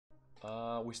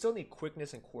We still need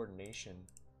quickness and coordination.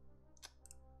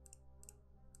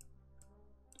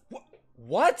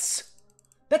 What?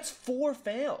 That's 4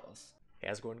 fails. Hey,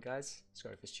 how's it going, guys?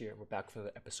 Scartafist here, and we're back for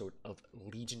the episode of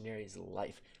Legionary's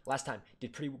life. Last time,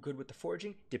 did pretty good with the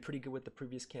foraging, did pretty good with the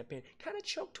previous campaign. Kind of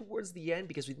choked towards the end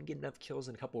because we didn't get enough kills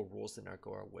and a couple of rolls did not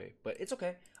go our way. But it's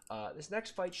okay. This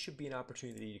next fight should be an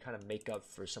opportunity to kind of make up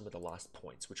for some of the lost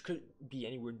points, which could be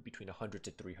anywhere between 100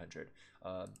 to 300.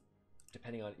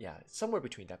 Depending on, yeah, somewhere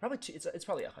between that. Probably it's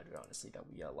probably 100, honestly, that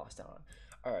we lost out on.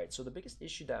 All right, so the biggest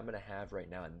issue that I'm going to have right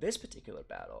now in this particular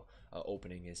battle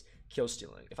opening is kill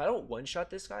stealing. If I don't one-shot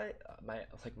this guy, my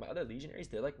other legionaries,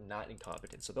 they're like not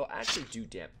incompetent, so they'll actually do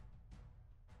damage.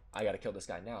 I got to kill this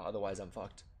guy now, otherwise I'm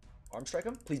fucked. Arm strike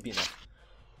him? Please be enough.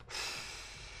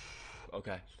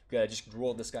 Okay, good. I just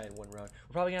rolled this guy in 1 round.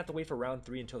 We're probably going to have to wait for round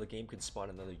 3 until the game can spawn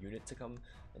another unit to come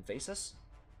and face us.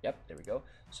 Yep, there we go.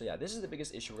 So yeah, this is the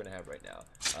biggest issue we're going to have right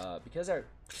now. Because our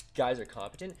guys are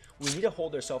competent, we need to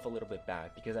hold ourselves a little bit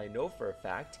back. Because I know for a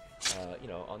fact, you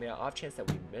know, on the off chance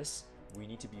that we miss, we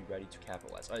need to be ready to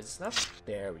capitalize. All right, is this enough?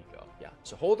 There we go. Yeah,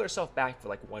 so hold ourselves back for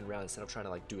like 1 round instead of trying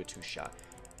to like do a 2-shot.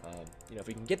 You know, if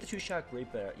we can get the 2-shot,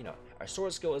 great, but you know, our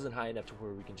sword skill isn't high enough to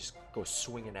where we can just go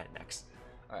swinging at next.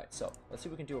 Alright, so let's see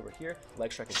what we can do over here.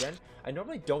 Leg strike again. I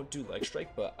normally don't do leg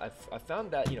strike, but I've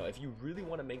found that, you know, if you really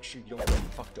want to make sure you don't get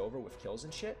fucked over with kills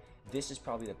and shit, this is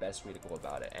probably the best way to go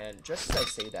about it. And just as I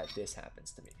say that, this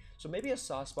happens to me. So maybe a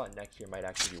soft spot neck here might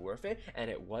actually be worth it, and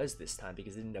it was this time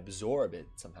because it didn't absorb it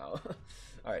somehow.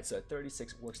 Alright, so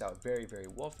 36 works out very, very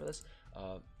well for this.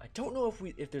 I don't know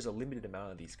if there's a limited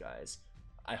amount of these guys.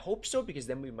 I hope so, because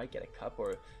then we might get a cup,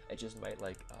 or it just might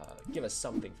like give us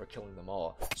something for killing them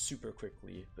all super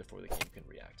quickly before the game can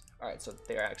react. Alright, so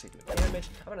they're actually doing damage.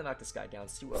 I'm gonna knock this guy down,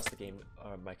 see what else the game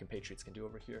my compatriots can do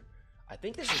over here. I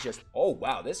think this is just, oh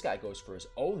wow, this guy goes for his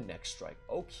own neck strike.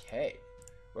 Okay,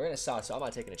 we're gonna saw, so I'm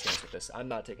not taking a chance with this. I'm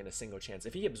not taking a single chance.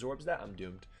 If he absorbs that, I'm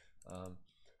doomed.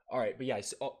 Alright, but yeah,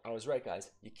 so, oh, I was right,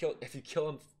 guys. If you kill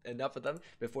him enough of them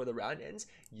before the round ends,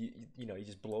 you know, you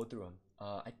just blow through them.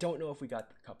 I don't know if we got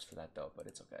the cups for that though, but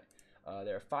it's okay.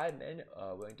 There are 5 men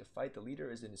willing to fight. The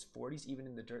leader is in his 40s, even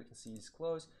in the dirt, can see his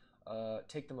clothes.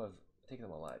 Take them alive.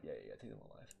 Yeah, take them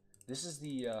alive. This is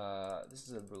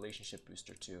a relationship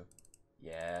booster too.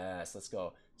 Yes, let's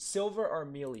go. Silver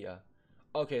Armelia.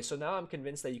 Okay, so now I'm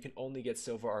convinced that you can only get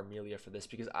Silver Armelia for this,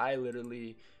 because I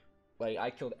literally, like, I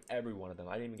killed every one of them.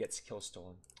 I didn't even get kill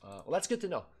stolen. Well, that's good to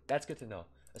know. That's good to know,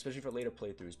 especially for later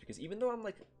playthroughs, because even though I'm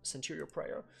like Centurion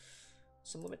Prior,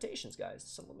 some limitations, guys.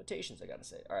 Some limitations, I gotta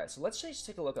say. Alright, so let's just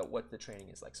take a look at what the training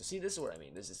is like. So see, this is what I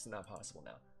mean. This is not possible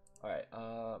now. Alright,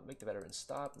 make the veterans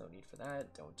stop. No need for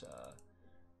that. Don't,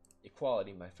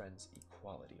 equality, my friends.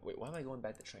 Equality. Wait, why am I going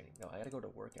back to training? No, I gotta go to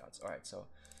workouts. Alright, so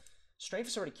strength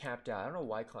is already capped out. I don't know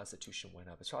why constitution went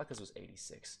up. It's probably because it was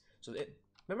 86. So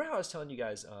remember how I was telling you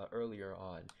guys earlier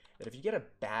on that if you get a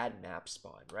bad map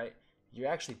spawn, right? You're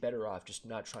actually better off just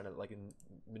not trying to like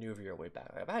maneuver your way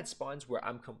back. I've had spawns where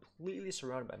I'm completely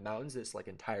surrounded by mountains this like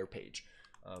entire page,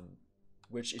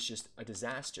 which is just a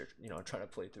disaster, you know, trying to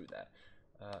play through that.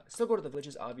 Still go to the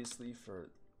villages, obviously,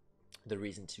 for the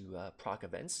reason to proc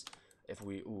events. If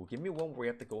we, give me one where we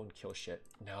have to go and kill shit.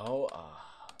 No,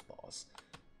 balls.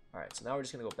 All right, so now we're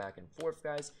just gonna go back and forth,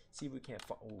 guys. See if we can't.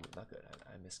 Ooh, not good.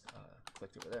 I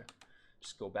clicked over there.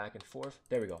 Just go back and forth.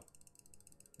 There we go.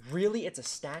 Really? It's a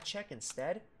stat check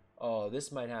instead? Oh,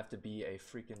 this might have to be a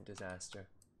freaking disaster.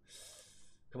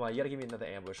 Come on, you gotta give me another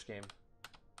ambush game.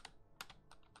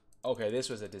 Okay, this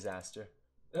was a disaster.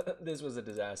 This was a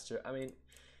disaster. I mean,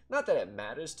 not that it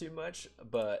matters too much,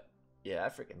 but yeah,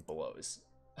 that freaking blows.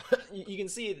 You can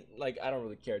see it, like, I don't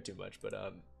really care too much, but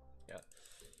yeah.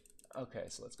 Okay,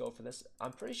 so let's go for this.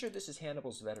 I'm pretty sure this is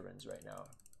Hannibal's veterans right now.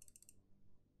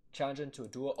 Challenge into a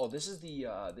duel. Oh, this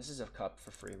is a cup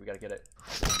for free. We gotta get it.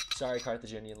 Sorry,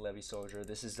 Carthaginian Levy soldier.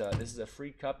 This is a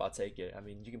free cup. I'll take it. I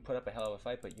mean, you can put up a hell of a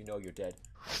fight, but you know you're dead.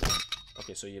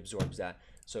 Okay, so he absorbs that.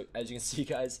 So as you can see,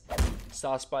 guys,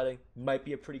 soft spotting might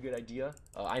be a pretty good idea.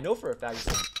 I know for a fact.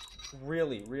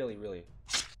 Really.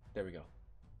 There we go.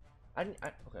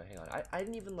 Okay, hang on. I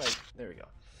didn't even like. There we go.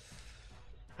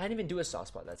 I didn't even do a soft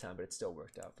spot that time, but it still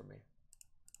worked out for me.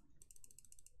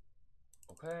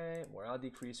 Okay, morale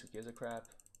decrease, who gives a crap?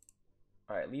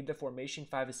 Alright, leave the formation,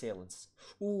 5 assailants.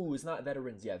 Ooh, it's not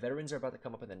veterans. Yeah, veterans are about to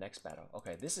come up in the next battle.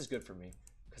 Okay, this is good for me,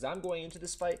 because I'm going into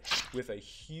this fight with a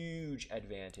huge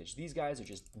advantage. These guys are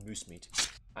just moose meat.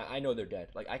 I know they're dead.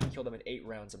 Like, I can kill them in 8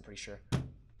 rounds, I'm pretty sure.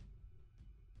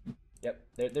 Yep,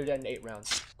 they're dead in 8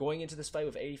 rounds. Going into this fight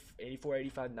with 84,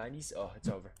 85, 90s, oh, it's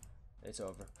over. It's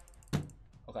over.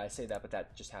 Okay, I say that, but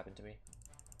that just happened to me.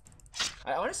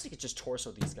 I honestly could just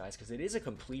torso these guys because it is a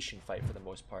completion fight for the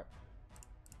most part.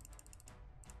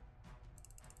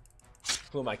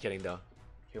 Who am I kidding though?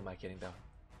 Who am I kidding though?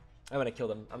 I'm gonna kill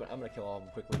them. I'm gonna kill all of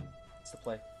them quickly. It's the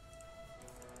play.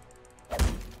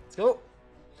 Let's go.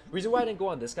 Reason why I didn't go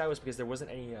on this guy was because there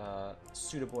wasn't any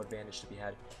suitable advantage to be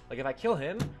had. Like if I kill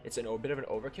him, it's a bit of an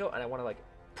overkill, and I want to like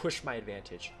push my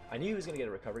advantage. I knew he was gonna get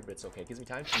a recovery, but it's okay. It gives me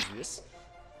time to use this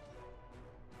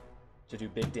to do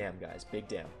big damn, guys. Big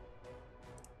damn.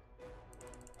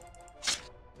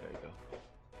 There you go.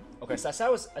 Okay, so I said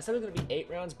it was gonna be 8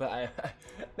 rounds, but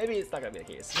maybe it's not gonna be the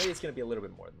case. Maybe it's gonna be a little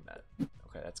bit more than that.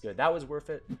 Okay, that's good. That was worth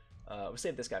it. We'll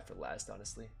save this guy for last,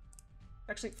 honestly.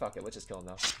 Actually, fuck it. Let's just kill him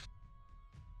now.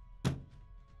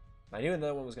 I knew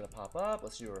another one was gonna pop up.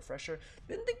 Let's do a refresher.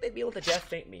 Didn't think they'd be able to death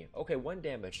feint me. Okay, 1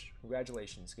 damage.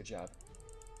 Congratulations. Good job.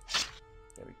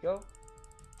 There we go.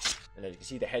 And as you can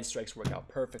see, the head strikes work out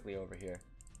perfectly over here.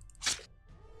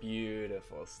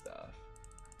 Beautiful stuff.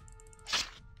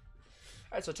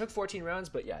 Alright, so it took 14 rounds,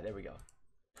 but yeah, there we go.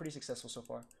 Pretty successful so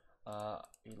far.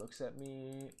 He looks at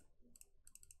me.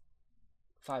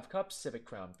 5 cups, civic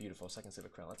crown. Beautiful. 2nd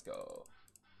civic crown. Let's go.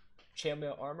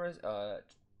 Chainmail armor.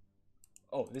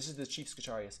 Oh, this is the Chief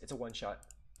Scutarius. It's a 1-shot.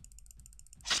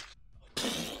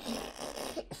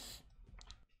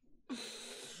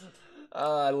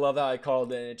 I love how I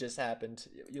called it and it just happened.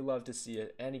 You love to see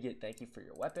it. And you get thank you for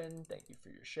your weapon. Thank you for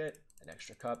your shit. An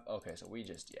extra cup. Okay, so we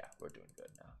just, yeah, we're doing good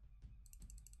now.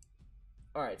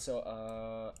 Alright,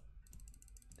 so,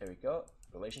 there we go.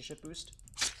 Relationship boost.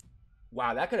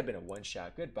 Wow, that could have been a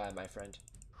 1-shot. Goodbye, my friend.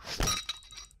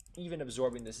 Even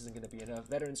absorbing this isn't going to be enough.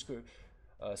 Veteran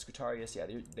Scutarius, yeah,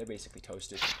 they're basically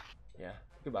toasted. Yeah,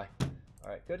 goodbye.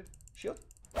 Alright, good. Shield.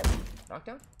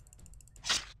 Knockdown.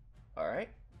 Alright.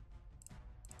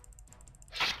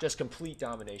 Just complete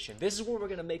domination. This is where we're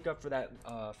going to make up for that,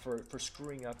 for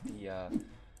screwing up the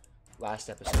last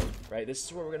episode, right? This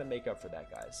is where we're going to make up for that,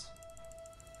 guys.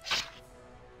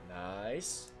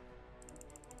 Nice.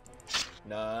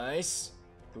 Nice.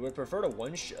 We would prefer to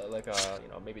like you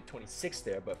know, maybe 26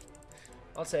 there, but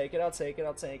I'll take it. I'll take it.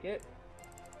 I'll take it.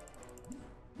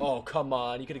 Oh, come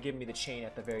on. You could have given me the chain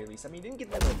at the very least. I mean, you didn't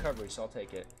give me the recovery, so I'll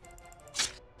take it.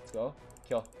 Let's go.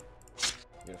 Kill.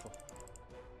 Beautiful.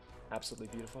 Absolutely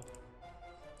beautiful.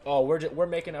 Oh, we're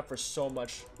making up for so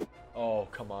much. Oh,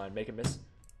 come on. Make a miss.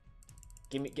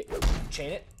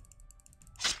 Chain it.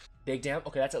 Big damn.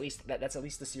 Okay, that's at least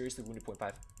the seriously wounded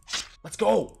 0.5. Let's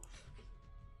go.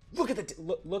 Look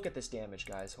at this damage,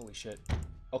 guys. Holy shit.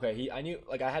 Okay, I knew,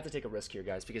 like, I had to take a risk here,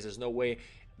 guys, because there's no way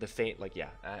the feint, like, yeah,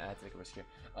 I had to take a risk here.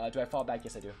 Do I fall back?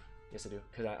 Yes, I do. Yes, I do.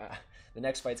 Because the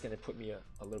next fight's going to put me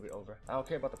a little bit over. I don't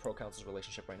care about the Pro Council's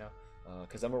relationship right now,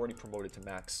 because I'm already promoted to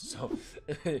max. So,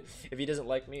 if he doesn't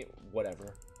like me,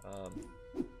 whatever.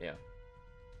 Yeah.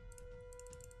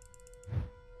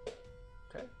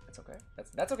 Okay, that's okay.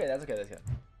 That's okay. That's okay. That's okay.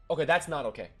 Okay, that's not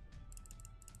okay.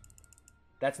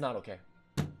 That's not okay.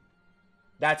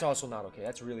 That's also not okay.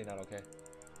 That's really not okay.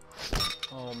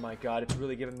 Oh my god, it's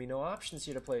really giving me no options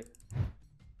here to play.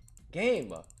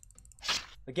 Game.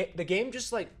 The game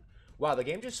just like, wow, the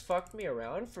game just fucked me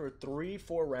around for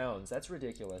 3-4 rounds. That's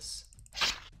ridiculous.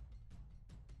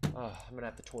 Oh, I'm gonna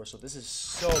have to torso. This is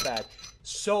so bad.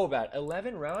 So bad.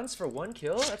 11 rounds for 1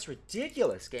 kill? That's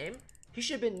ridiculous, game. He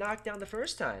should have been knocked down the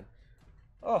first time.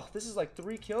 Oh, this is like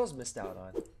 3 kills missed out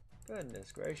on.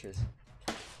 Goodness gracious.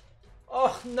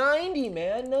 Oh, 90,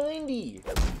 man. 90.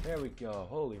 There we go.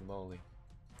 Holy moly.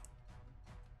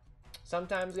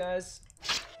 Sometimes, guys,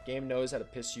 game knows how to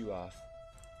piss you off.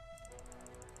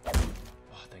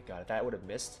 Oh, thank God. If that would have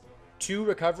missed 2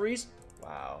 recoveries.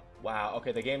 Wow. Wow.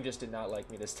 Okay, the game just did not like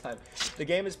me this time. The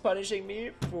game is punishing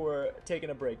me for taking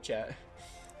a break, chat.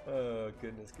 Oh,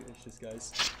 goodness gracious,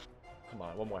 guys. Come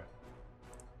on, one more.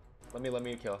 Let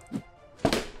me kill.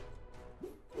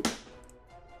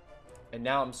 And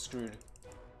now I'm screwed.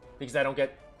 Because I don't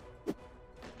get...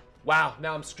 Wow,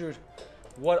 now I'm screwed.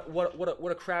 What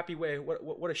a crappy way. What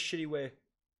a shitty way.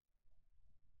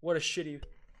 What a shitty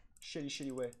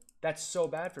way. That's so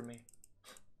bad for me.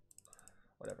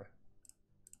 Whatever.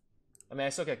 I mean, I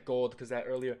still get gold because that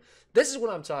earlier... This is what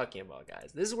I'm talking about,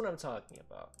 guys. This is what I'm talking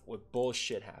about. What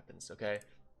bullshit happens, okay?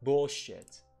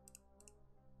 Bullshit.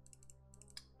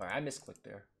 Alright, I misclicked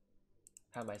there.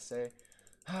 How am I say?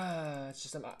 It's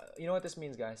just, you know what this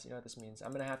means, guys? You know what this means?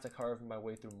 I'm gonna have to carve my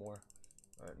way through more.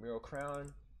 Alright, Miro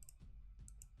Crown.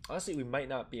 Honestly, we might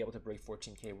not be able to break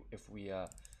 14k if we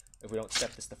don't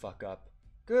step this the fuck up.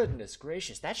 Goodness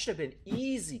gracious, that should have been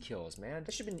easy kills, man.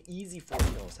 That should have been easy 4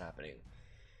 kills happening.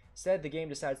 Instead, the game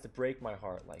decides to break my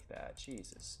heart like that.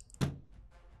 Jesus.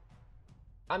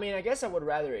 I mean, I guess I would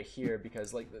rather it here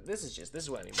because, like, this is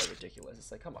what I mean by ridiculous.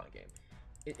 It's like, come on, game.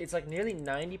 It's like nearly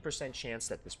 90%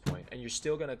 chance at this point, and you're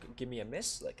still gonna give me a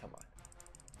miss? Like, come on.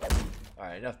 All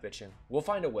right, enough bitching. We'll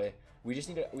find a way. We just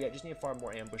need to farm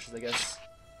more ambushes, I guess.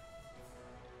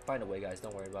 Find a way, guys.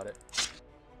 Don't worry about it.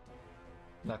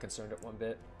 Not concerned at one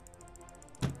bit.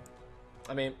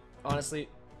 I mean, honestly,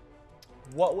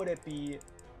 what would it be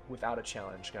without a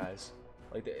challenge, guys?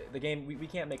 Like, the game, we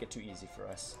can't make it too easy for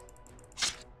us.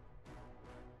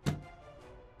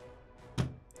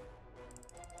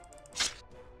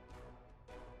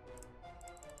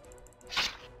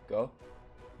 Go.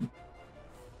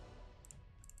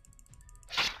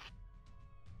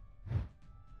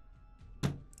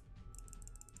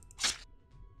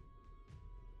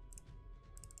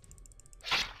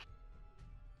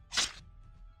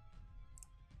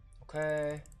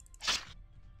 Okay.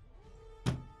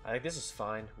 I think this is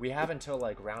fine. We have until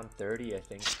like round 30, I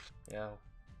think. Yeah.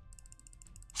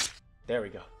 There we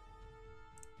go.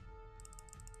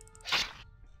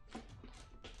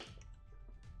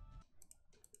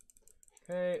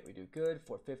 Okay, we do good.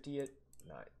 450 it.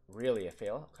 Not really a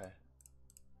fail. Okay.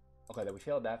 Okay, then we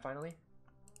failed that finally.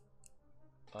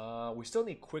 We still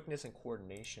need quickness and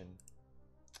coordination.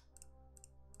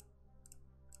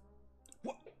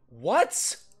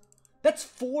 What? That's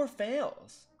 4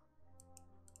 fails.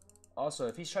 Also,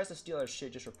 if he tries to steal our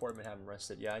shit, just report him and have him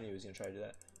arrested. Yeah, I knew he was gonna try to do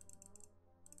that.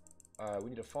 Alright, we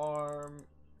need to farm.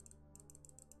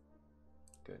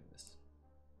 Goodness.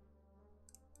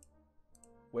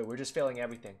 Wait, we're just failing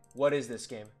everything. What is this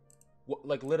game? What,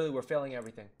 like, literally, we're failing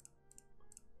everything.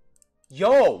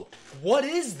 Yo! What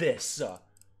is this?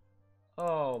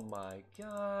 Oh my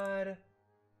god.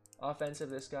 Offensive,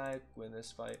 this guy. Win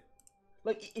this fight.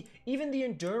 Like, even the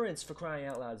endurance, for crying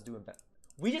out loud, is doing bad.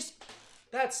 We just...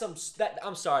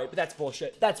 I'm sorry, but that's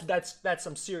bullshit. That's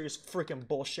some serious freaking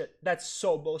bullshit. That's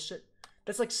so bullshit.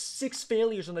 That's like 6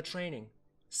 failures on the training.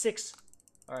 6.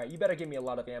 All right, you better give me a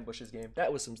lot of ambushes, game.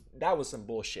 That was some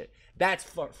bullshit. That's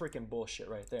freaking bullshit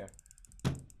right there.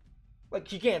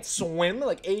 Like, you can't swim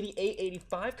like 88,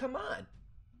 85. Come on.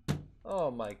 Oh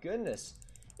my goodness.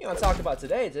 You know, I'm talking about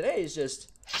today. Today is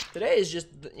just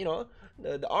you know,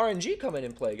 the RNG coming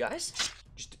in play, guys.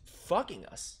 Just fucking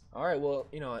us. All right, well,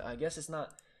 you know, I guess it's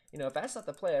not, you know, if that's not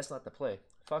the play, that's not the play.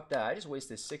 Fuck that. I just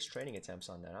wasted 6 training attempts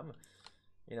on that. I'm,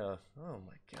 you know, oh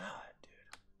my god,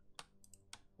 dude.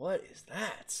 What is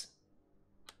that?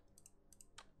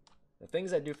 The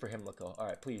things I do for him look all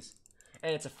right, please.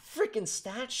 And it's a freaking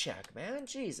stat check, man.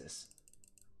 Jesus.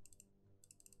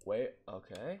 Wait,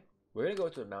 okay. We're gonna go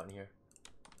to the mountain here.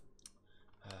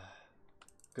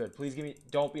 Good, please give me,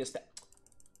 don't be a stat.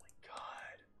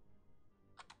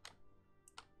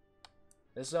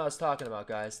 This is what I was talking about,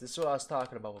 guys. This is what I was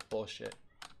talking about with bullshit.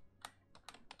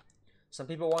 Some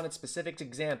people wanted specific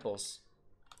examples.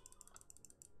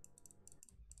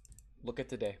 Look at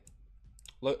today.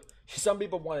 Look, some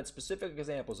people wanted specific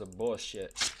examples of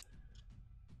bullshit.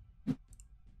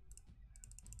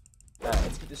 Alright,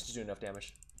 let's keep this to do enough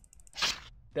damage.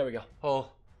 There we go. Oh.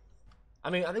 I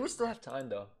mean, I think we still have time,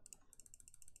 though.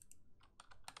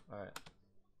 Alright.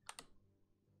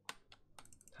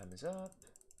 Time is up.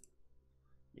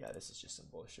 Yeah, this is just some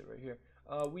bullshit right here.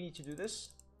 We need to do this.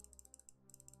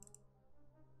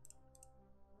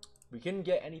 We couldn't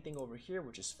get anything over here,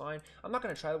 which is fine. I'm not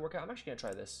gonna try the workout. I'm actually gonna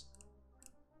try this.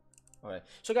 Alright.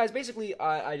 So guys, basically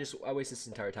I wasted this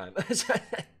entire time.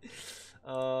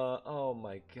 Oh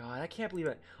my god, I can't believe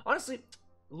it. Honestly,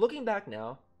 looking back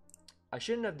now, I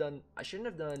shouldn't have done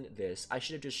this. I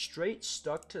should have just straight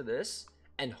stuck to this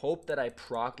and hope that I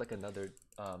proc like another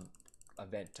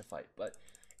event to fight. But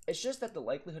it's just that the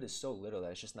likelihood is so little that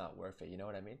it's just not worth it, you know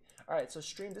what I mean? Alright, so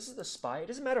stream, this is the spy. It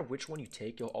doesn't matter which one you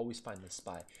take, you'll always find the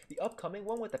spy. The upcoming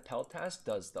one with the Peltas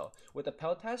does, though. With the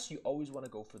Peltas, you always want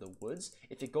to go for the woods.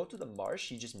 If you go to the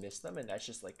marsh, you just miss them, and that's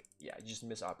just like, yeah, you just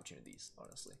miss opportunities,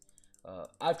 honestly.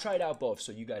 I've tried out both,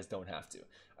 so you guys don't have to.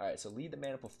 Alright, so lead the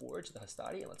Maniple forward to the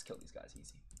Hastati, and let's kill these guys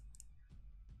easy.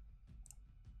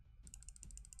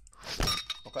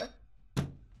 Okay.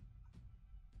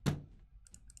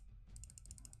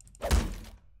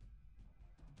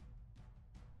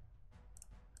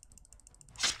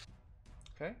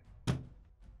 Okay.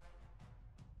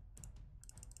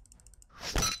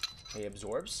 He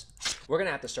absorbs. We're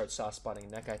gonna have to start soft spotting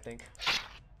neck, I think.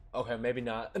 Okay, maybe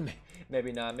not.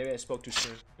 Maybe not. Maybe I spoke too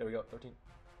soon. There we go. 13.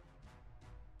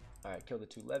 Alright, kill the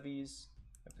 2 levies.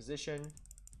 In position.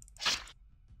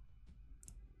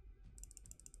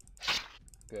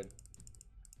 Good.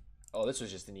 Oh, this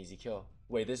was just an easy kill.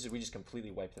 Wait, we just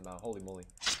completely wiped them out. Holy moly.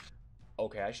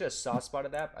 Okay, I should have soft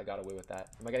spotted that. I got away with that.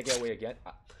 Am I gonna get away again?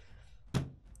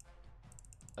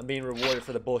 I'm being rewarded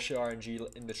for the bullshit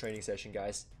RNG in the training session,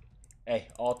 guys. Hey,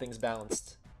 all things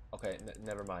balanced. Okay,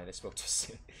 never mind. I spoke too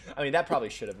soon. I mean, that probably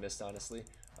should have missed, honestly.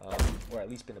 Or at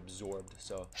least been absorbed.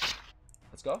 So,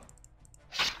 let's go.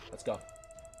 Let's go.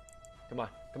 Come on.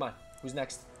 Come on. Who's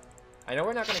next? I know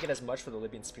we're not going to get as much for the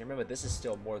Libyan Spearman, but this is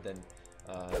still more than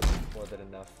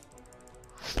enough.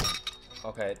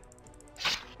 Okay.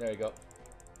 There you go.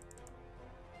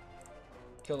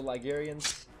 Kill the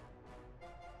Ligurians.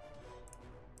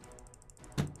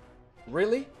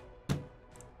 Really?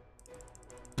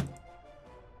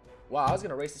 Wow, I was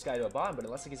gonna race this guy to a bomb, but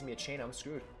unless it gives me a chain, I'm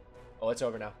screwed. Oh, it's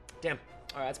over now. Damn.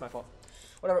 Alright, that's my fault.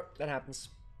 Whatever, that happens.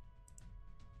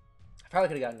 I probably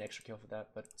could have gotten an extra kill for that,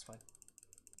 but it's fine.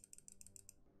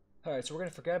 Alright, so we're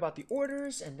gonna forget about the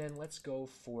orders, and then let's go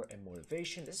for a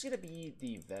motivation. This is gonna be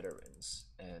the veterans.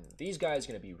 And these guys are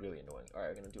gonna be really annoying. Alright,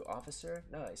 we're gonna do officer.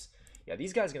 Nice. Yeah,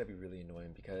 these guys are gonna be really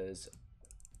annoying because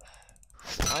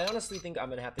I honestly think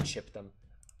I'm gonna have to chip them.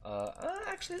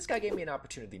 Actually, this guy gave me an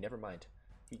opportunity. Never mind.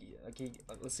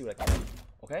 Let's see what I can do.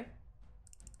 Okay.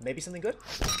 Maybe something good?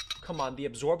 Come on, the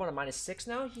absorb on a -6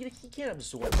 now? He can't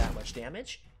absorb that much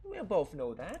damage. We both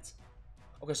know that.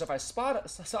 Okay, so if I saw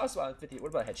a spot on 50, what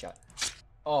about a headshot?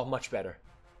 Oh, much better.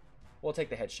 We'll take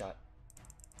the headshot.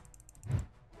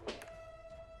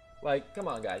 Like, come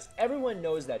on, guys. Everyone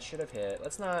knows that should have hit.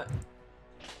 Let's not...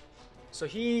 So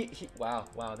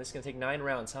wow, this is gonna take 9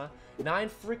 rounds, huh? 9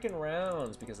 freaking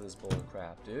rounds because of this bullet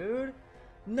crap, dude.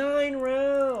 9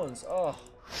 rounds! Oh.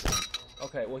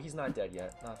 Okay, well, he's not dead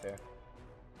yet. Not fair.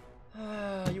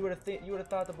 You would have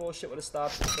thought the bullshit would have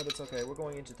stopped, but it's okay. We're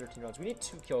going into 13 rounds. We need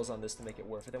 2 kills on this to make it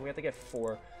worth it. Then we have to get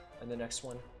 4 in the next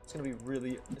one. It's gonna be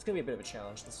a bit of a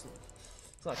challenge. Let's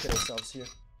not kid ourselves here.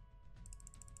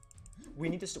 We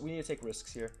need to take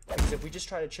risks here, because if we just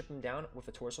try to chip him down with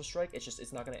a torso strike,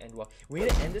 it's not gonna end well. We need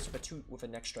to end this with a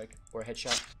neck strike or a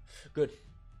headshot. Good.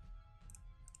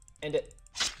 End it.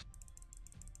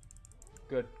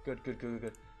 Good.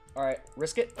 All right,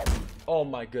 risk it. Oh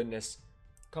my goodness.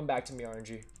 Come back to me,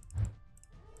 RNG.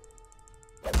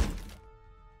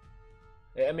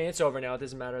 I mean, it's over now. It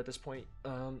doesn't matter at this point.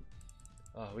 Oh,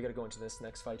 we gotta go into this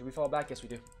next fight. Do we fall back? Yes, we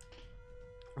do.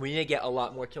 We need to get a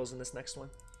lot more kills in this next one.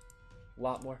 A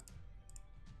lot more.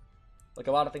 Like,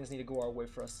 a lot of things need to go our way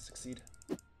for us to succeed.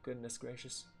 Goodness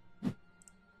gracious.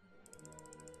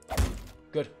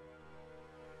 Good.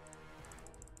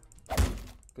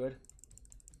 Good.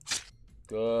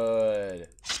 Good.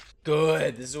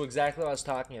 Good. This is exactly what I was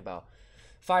talking about.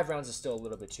 5 rounds is still a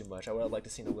little bit too much. I would have liked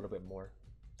to see a little bit more.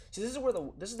 See, this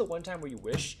is the one time where you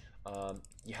wish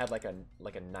you had like a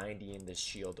 90 in this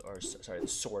shield, or sorry, the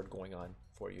sword going on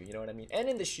for you. You know what I mean? And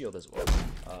in the shield as well.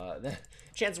 The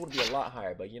chances would be a lot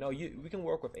higher, but you know, we can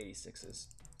work with 86s.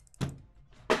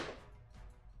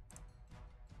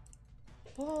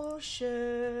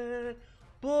 Bullshit.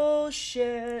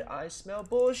 Bullshit. I smell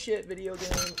bullshit, video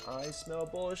game. I smell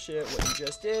bullshit. What you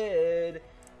just did.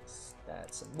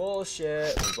 That's some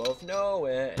bullshit. We both know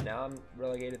it. And now I'm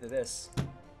relegated to this.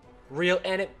 Real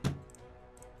enemy.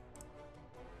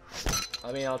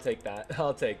 I mean, I'll take that.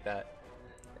 I'll take that.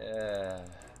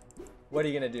 What are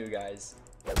you gonna do, guys?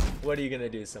 What are you gonna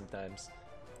do sometimes?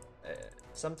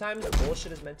 Sometimes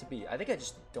bullshit is meant to be. I think I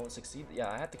just don't succeed.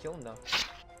 Yeah, I have to kill him now.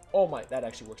 Oh my, that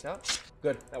actually works out.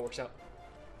 Good, that works out.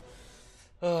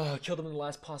 Killed him in the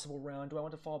last possible round. Do I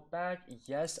want to fall back?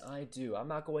 Yes, I do. I'm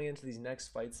not going into these next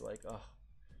fights like, oh.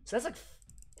 So that's like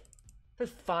there's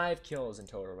 5 kills in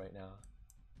total right now.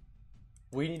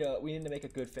 We need to make a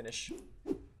good finish.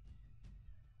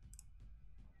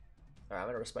 Alright, I'm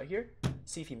gonna respite here.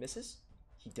 See if he misses.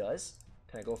 He does.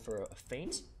 Can I go for a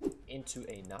feint into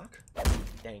a knock?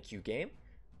 Thank you, game.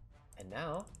 And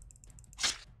now,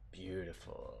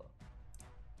 beautiful.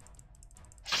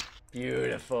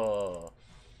 Beautiful.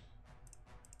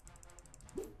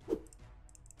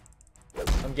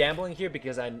 I'm gambling here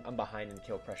because I'm behind in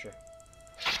kill pressure.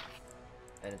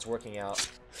 And it's working out.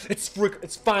 It's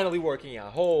finally working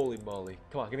out. Holy moly.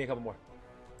 Come on, give me a couple more.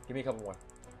 Give me a couple more.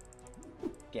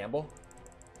 Gamble.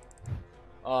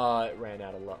 It ran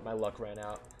out of luck. My luck ran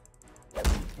out.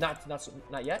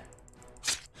 Not yet.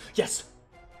 Yes.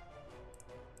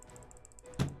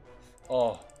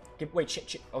 Oh.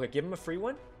 Wait, okay, give him a free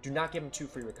one. Do not give him 2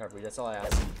 free recovery. That's all I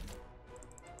ask.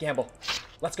 Gamble.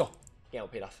 Let's go. Gamble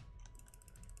paid off.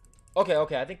 Okay.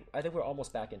 I think we're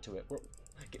almost back into it. We're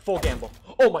full gamble.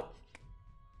 Oh my.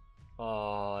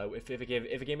 If it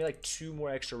gave me like 2 more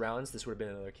extra rounds, this would have been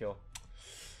another kill.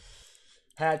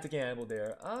 Had to gamble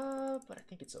there. But I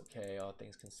think it's okay, all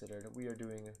things considered. We are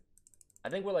doing... I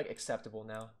think we're, like, acceptable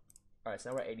now. Alright, so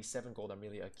now we're at 87 gold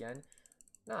Amelia again.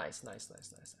 Nice.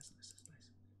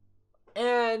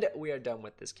 And we are done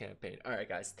with this campaign. All right,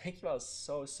 guys. Thank you all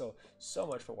so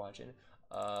much for watching.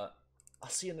 I'll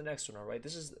see you in the next one. All right.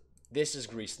 This is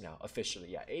Greece now officially.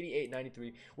 Yeah, 88,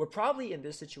 93. We're probably in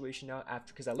this situation now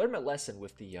after because I learned my lesson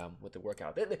with the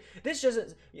workout. This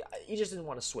doesn't. You just didn't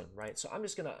want to swim, right? So I'm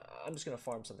just gonna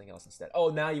farm something else instead. Oh,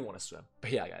 now you want to swim.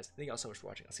 But yeah, guys. Thank you all so much for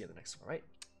watching. I'll see you in the next one. All right.